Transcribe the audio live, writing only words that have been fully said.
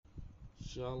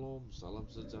Shalom, salam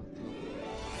sejahtera.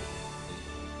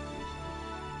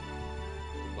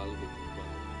 Kembali berjumpa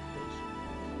dari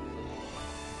semua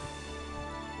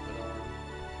pada malam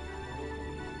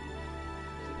ini.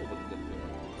 Saya mau berikan firman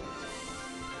Tuhan ayat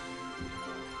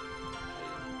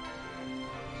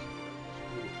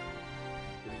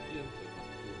 10. Demikian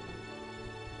firman Tuhan.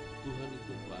 Tuhan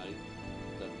itu baik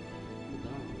dan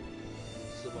benar,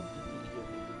 sebab itu Ia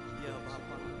menunjukkan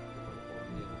kepada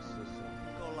orang yang sesat.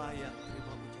 Kau layak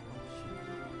terima ucapan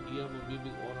syukur. Ia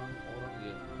membimbing orang-orang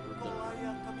yang Kau rendah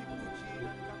layak kami puji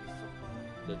dan kami sembah.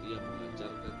 dan Ia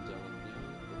mengajarkan jalannya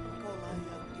Kau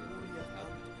layak dimuliakan.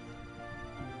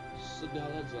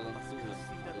 segala jalan Tuhan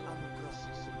Kasih dan adalah anugerah.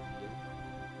 kasih setia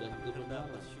dan Hendak kebenaran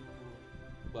bersyukur.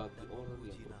 bagi orang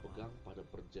yang berpegang pada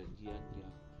perjanjiannya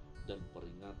dan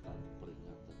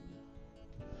peringatan-peringatannya.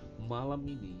 Malam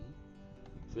ini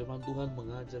firman Tuhan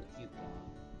mengajak kita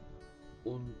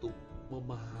untuk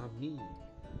memahami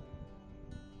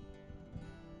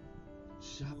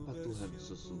siapa Tuhan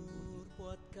sesungguhnya.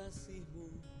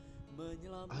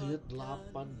 Ayat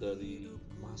 8 dari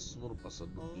Mazmur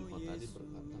pasal 25 tadi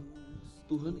berkata,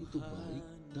 Tuhan itu baik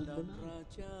dan benar.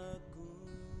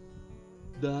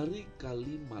 Dari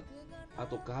kalimat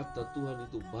atau kata Tuhan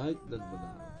itu baik dan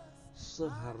benar,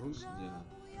 seharusnya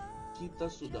kita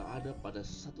sudah ada pada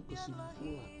satu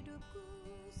kesimpulan.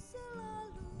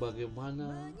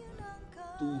 Bagaimana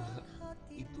Tuhan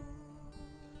itu,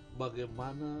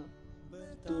 bagaimana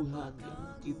Tuhan yang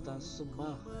kita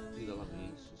sembah di dalam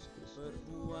Yesus Kristus.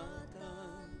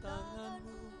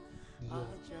 Dia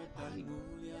baik,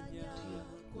 Dia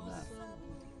benar.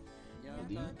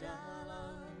 Jadi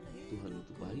Tuhan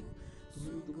itu baik,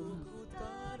 Tuhan itu benar.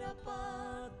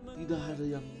 Tidak ada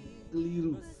yang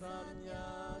keliru,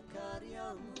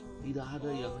 tidak ada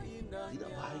yang tidak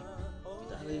baik,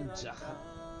 tidak ada yang jahat.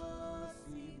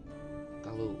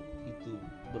 Kalau itu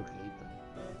berkaitan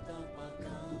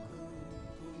dengan Tuhan,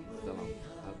 dalam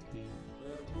hati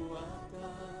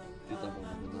kita mau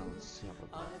mengenal siapa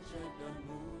Tuhan.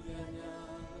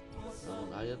 Namun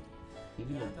ayat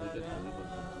ini memberikan kalimat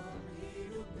lanjutan.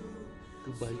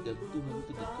 Kebaikan Tuhan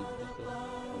itu ditunjukkan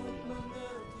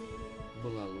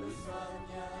melalui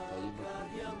kalimat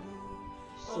ini.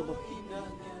 Sebab itu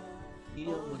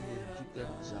Ia menunjukkan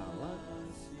jalan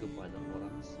kepada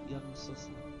orang yang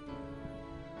sesat.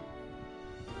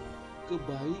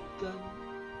 Kebaikan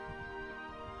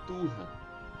Tuhan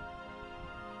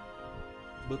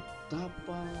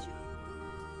betapa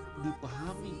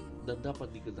dipahami dan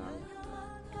dapat dikenali.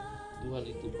 Tuhan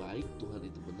itu baik, Tuhan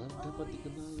itu benar, dapat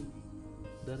dikenali.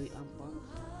 Dari apa?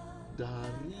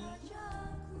 Dari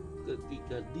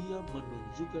ketika Dia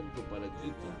menunjukkan kepada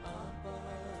kita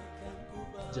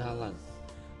jalan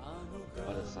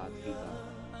pada saat kita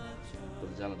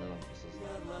berjalan dalam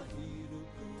kesesatan.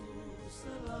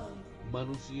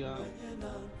 Manusia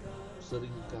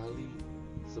seringkali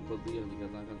seperti yang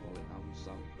dikatakan oleh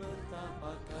Amsal,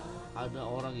 ada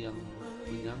orang yang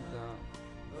menyangka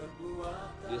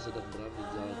dia sedang berada di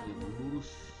jalan yang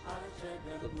lurus,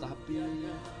 tetapi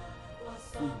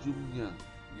ujungnya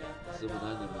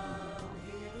sebenarnya menuju maut.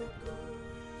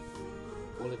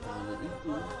 Oleh karena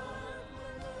itu,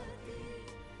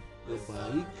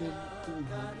 kebaikan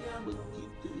Tuhan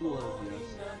begitu luar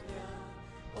biasa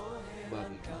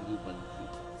bagi kehidupan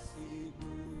kita.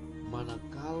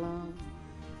 Manakala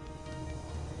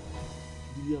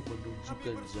Dia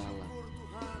menunjukkan jalan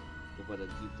kepada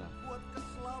kita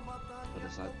pada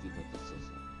saat kita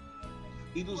tersesat.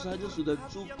 Itu saja sudah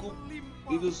cukup.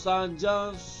 Itu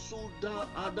saja sudah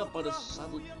ada pada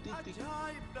satu titik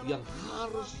yang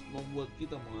harus membuat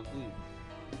kita mengakui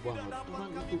bahwa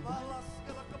Tuhan itu baik,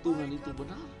 Tuhan itu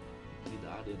benar.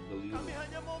 Tidak ada yang keliru. Kami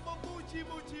hanya mau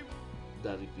memuji-muji-Mu.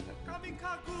 Dari pihak Kami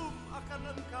kagum akan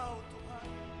Engkau, Tuhan.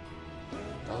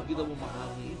 Kalau kita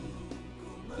memahami ini,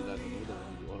 kita akan mudah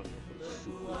menjadi orang yang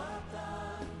bersyukur.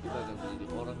 Kita akan menjadi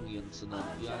orang yang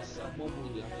senantiasa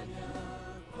memuliakan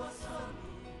Tuhan.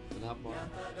 Kenapa?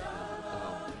 Kita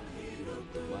tahu Tuhan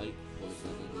itu baik, oleh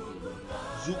karena Dia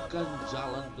menunjukkan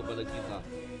jalan kepada kita,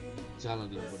 jalan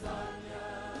yang benar.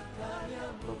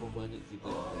 Berapa banyak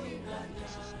kita yang pernah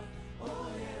sesat?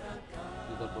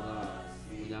 Kita pernah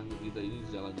menyangka kita ini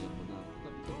jalan yang benar,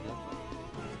 tapi ternyata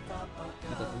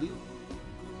kita keliru.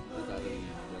 Kita ada di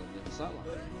jalan yang salah.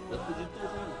 Dan puji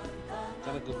Tuhan,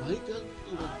 karena kebaikan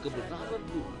Tuhan, kebenaran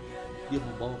Tuhan, Dia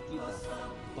membawa kita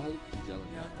balik di jalan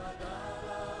yang benar.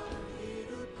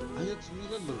 Ayat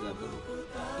 9 berkata,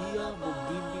 Ia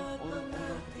membimbing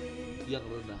orang-orang yang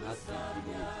rendah hati di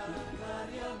mulut Tuhan.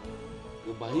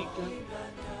 Kebaikan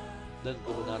dan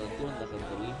kebenaran Tuhan akan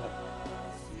terlihat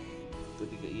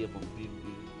ketika Ia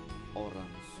membimbing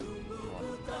orang-orang.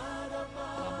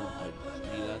 Namun ayat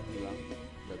 9 bilang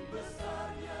dari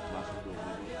pasal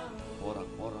 22,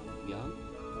 orang-orang yang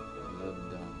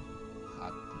rendah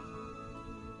hati.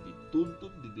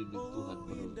 Dituntun, dibimbing Tuhan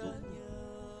menuntut.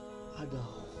 Ada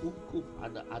hukum,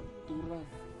 ada aturan,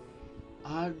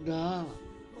 ada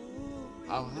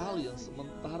hal-hal yang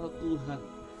sementara Tuhan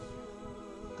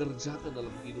kerjakan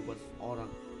dalam kehidupan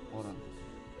orang-orang.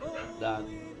 Dan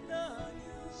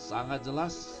sangat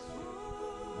jelas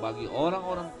bagi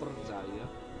orang-orang percaya,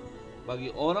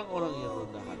 bagi orang-orang yang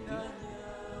rendah hati,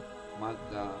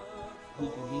 maka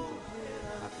hukum itu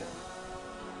akan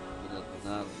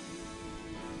benar-benar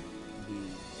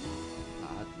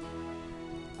ditaati,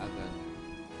 akan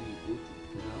diikuti.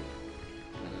 Kenapa?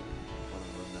 Karena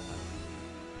orang rendah hati.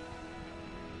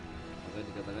 Maka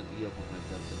dikatakan ia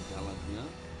mengajarkan jalannya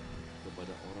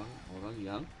kepada orang-orang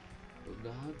yang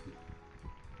rendah hati.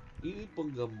 Ini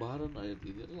penggambaran ayat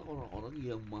ini adalah orang-orang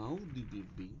yang mau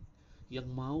dibimbing, yang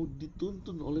mau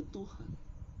dituntun oleh Tuhan.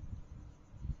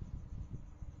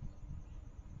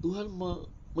 Tuhan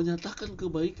menyatakan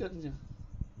kebaikannya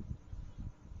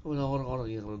kepada orang-orang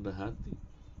yang rendah hati.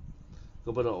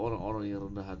 Kepada orang-orang yang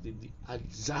rendah hati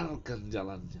diajarkan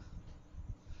jalannya.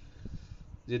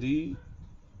 Jadi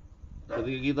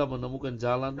ketika kita menemukan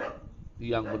jalan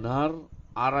yang benar,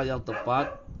 arah yang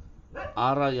tepat,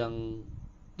 arah yang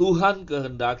Tuhan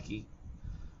kehendaki,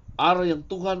 arah yang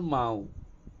Tuhan mau,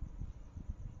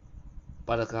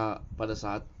 pada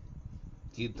saat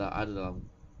kita ada dalam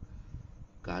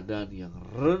keadaan yang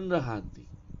rendah hati,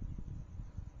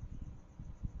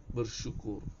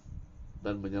 bersyukur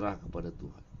dan menyerah kepada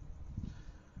Tuhan,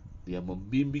 Dia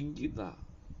membimbing kita,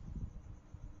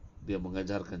 Dia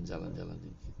mengajarkan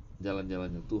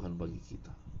jalan-jalannya Tuhan bagi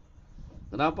kita.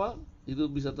 Kenapa itu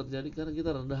bisa terjadi? Karena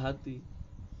kita rendah hati.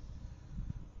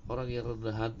 Orang yang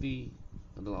rendah hati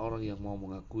adalah orang yang mau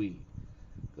mengakui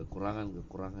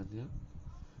kekurangannya,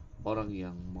 orang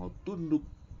yang mau tunduk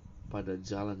pada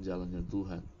jalan-jalannya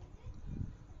Tuhan.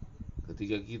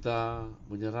 Ketika kita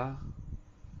menyerah,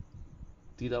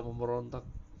 tidak memberontak,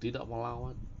 tidak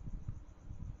melawan,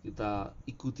 kita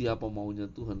ikuti apa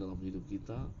maunya Tuhan dalam hidup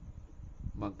kita,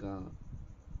 maka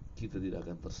kita tidak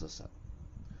akan tersesat.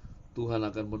 Tuhan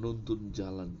akan menuntun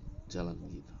jalan-jalan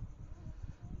kita.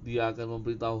 Dia akan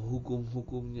memberitahu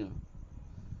hukum-hukumnya.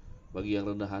 Bagi yang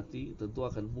rendah hati tentu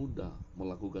akan mudah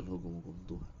melakukan hukum-hukum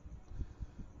Tuhan.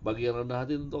 Bagi yang rendah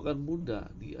hati tentu akan mudah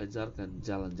diajarkan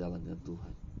jalan-jalannya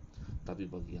Tuhan. Tapi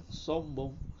bagi yang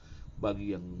sombong,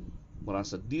 bagi yang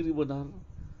merasa diri benar,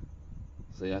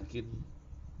 saya yakin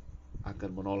akan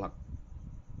menolak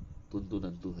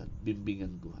tuntunan Tuhan,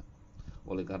 bimbingan Tuhan.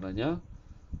 Oleh karenanya,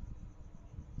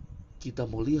 kita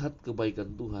melihat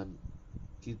kebaikan Tuhan,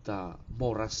 kita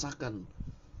mau rasakan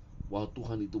bahwa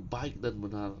Tuhan itu baik dan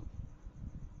benar,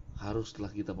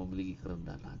 haruslah kita memiliki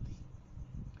kerendahan hati.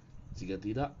 Jika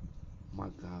tidak,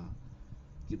 maka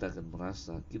kita akan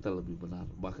merasa kita lebih benar.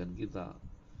 Bahkan kita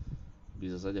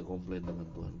bisa saja komplain dengan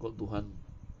Tuhan. Kok Tuhan,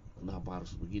 kenapa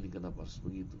harus begini, kenapa harus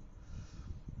begitu?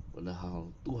 Padahal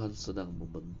Tuhan sedang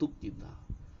membentuk kita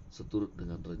seturut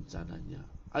dengan rencananya.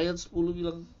 Ayat 10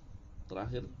 bilang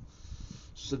terakhir,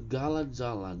 segala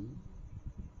jalan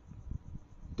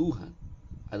Tuhan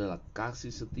adalah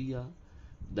kasih setia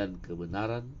dan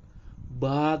kebenaran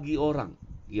bagi orang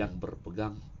yang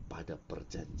berpegang pada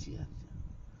perjanjiannya.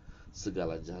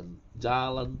 Segala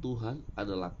jalan Tuhan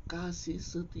adalah kasih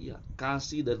setia.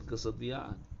 Kasih dan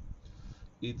kesetiaan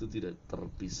itu tidak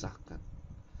terpisahkan.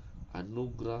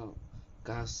 Anugerah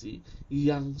kasih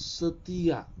yang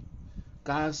setia,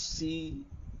 kasih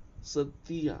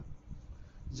setia.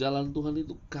 Jalan Tuhan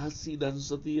itu kasih dan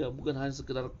setia, bukan hanya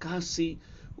sekedar kasih,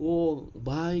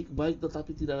 baik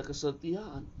tetapi tidak ada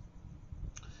kesetiaan.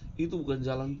 Itu bukan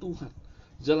jalan Tuhan.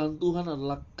 Jalan Tuhan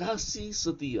adalah kasih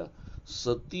setia.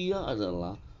 Setia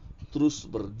adalah terus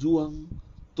berjuang,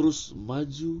 terus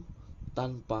maju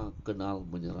tanpa kenal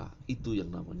menyerah. Itu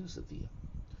yang namanya setia.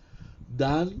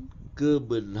 Dan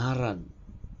kebenaran.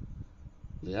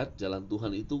 Lihat, jalan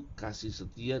Tuhan itu kasih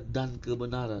setia dan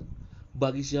kebenaran.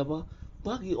 Bagi siapa?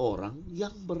 Bagi orang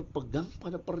yang berpegang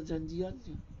pada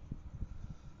perjanjiannya.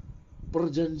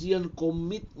 Perjanjian,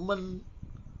 komitmen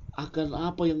akan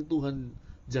apa yang Tuhan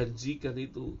janjikan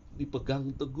itu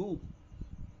dipegang teguh.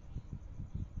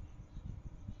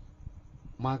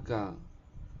 Maka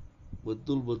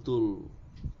betul-betul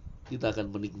kita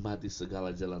akan menikmati segala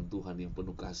jalan Tuhan yang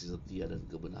penuh kasih setia dan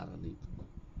kebenaran itu.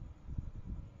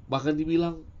 Bahkan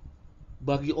dibilang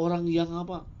bagi orang yang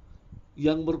apa?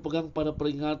 Yang berpegang pada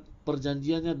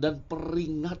perjanjiannya dan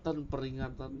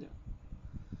peringatan-peringatannya.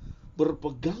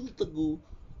 Berpegang teguh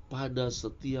pada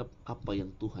setiap apa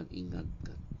yang Tuhan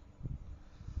ingatkan.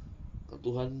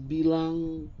 Tuhan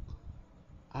bilang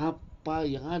apa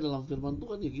yang ada dalam firman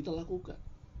Tuhan ya kita lakukan.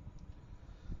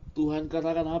 Tuhan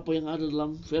katakan apa yang ada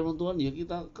dalam firman Tuhan ya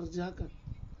kita kerjakan.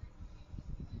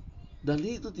 Dan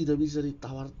itu tidak bisa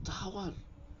ditawar-tawar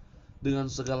dengan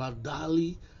segala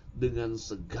dalih, dengan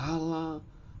segala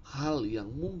hal yang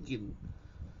mungkin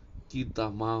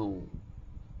kita mau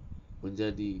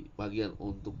menjadi bagian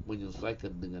untuk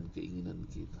menyesuaikan dengan keinginan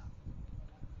kita.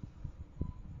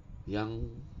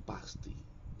 Yang pasti,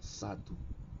 satu,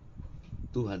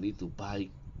 Tuhan itu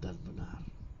baik dan benar.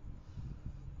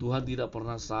 Tuhan tidak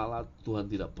pernah salah, Tuhan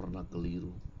tidak pernah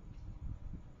keliru.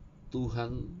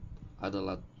 Tuhan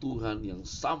adalah Tuhan yang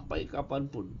sampai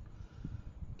kapanpun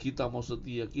kita mau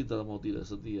setia, kita mau tidak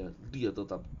setia, Dia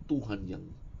tetap Tuhan yang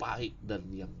baik dan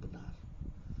yang benar.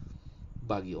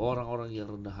 Bagi orang-orang yang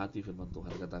rendah hati, firman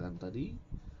Tuhan katakan tadi,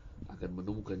 akan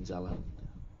menemukan jalan.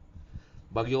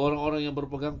 Bagi orang-orang yang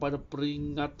berpegang pada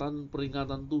peringatan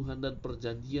Tuhan dan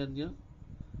perjanjiannya,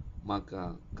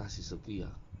 maka kasih setia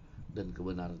dan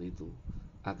kebenaran itu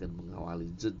akan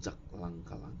mengawali jejak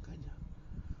langkah-langkahnya.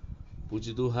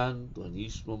 Puji Tuhan, Tuhan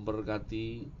Yesus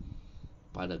memberkati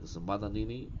pada kesempatan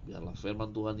ini. Biarlah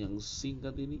firman Tuhan yang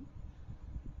singkat ini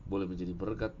boleh menjadi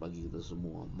berkat bagi kita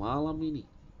semua malam ini,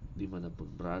 dimanapun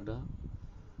berada.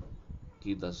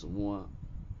 Kita semua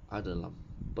ada dalam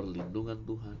perlindungan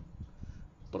Tuhan,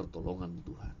 pertolongan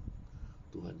Tuhan.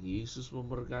 Tuhan Yesus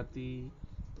memberkati.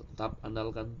 Tetap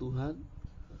andalkan Tuhan.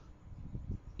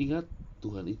 Ingat,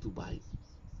 Tuhan itu baik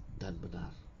dan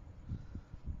benar.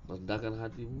 Rendahkan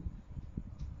hatimu,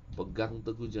 pegang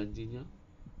teguh janjinya,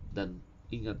 dan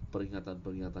ingat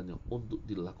peringatan-peringatannya untuk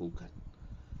dilakukan.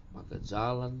 Maka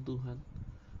jalan Tuhan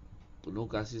penuh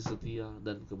kasih setia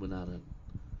dan kebenaran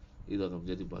itu akan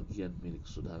menjadi bagian milik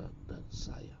saudara dan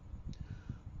saya.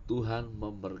 Tuhan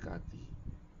memberkati.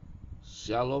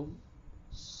 Shalom,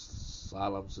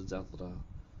 salam sejahtera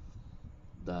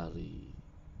dari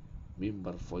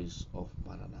Mimbar Voice of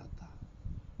Maranatha.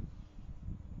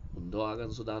 Mendoakan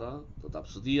saudara tetap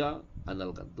setia,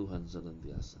 andalkan Tuhan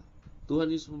senantiasa. Tuhan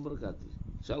Yesus memberkati.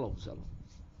 Shalom, shalom.